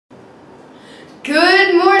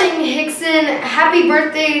Good morning, Hickson. Happy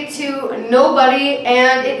birthday to nobody,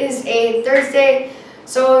 and it is a Thursday,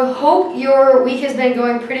 so I hope your week has been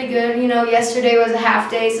going pretty good. You know, yesterday was a half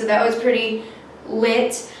day, so that was pretty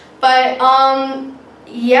lit. But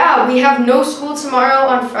yeah, we have no school tomorrow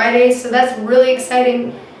on Friday, so that's really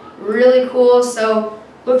exciting, really cool. So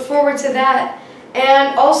look forward to that.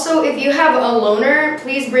 And also, if you have a loaner,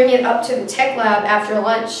 please bring it up to the tech lab after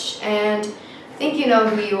lunch, and I think you know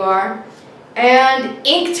who you are. And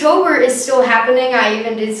Inktober is still happening. I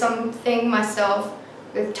even did something myself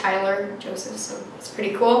with Tyler Joseph, so it's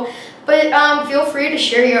pretty cool. But feel free to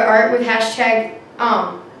share your art with hashtag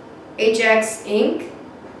HX Ink,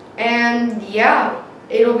 and yeah,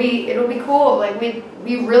 it'll be cool. Like we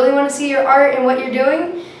really want to see your art and what you're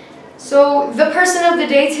doing. So the person of the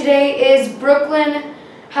day today is Brooklyn.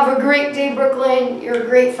 Have a great day, Brooklyn. You're a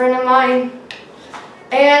great friend of mine.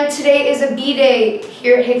 And today is a B day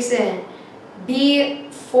here at Hickson. B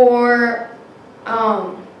for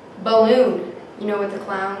balloon, you know, with the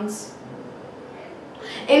clowns.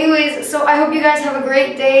 Anyways, so I hope you guys have a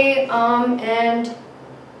great day, and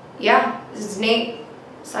yeah, this is Nate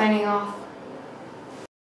signing off.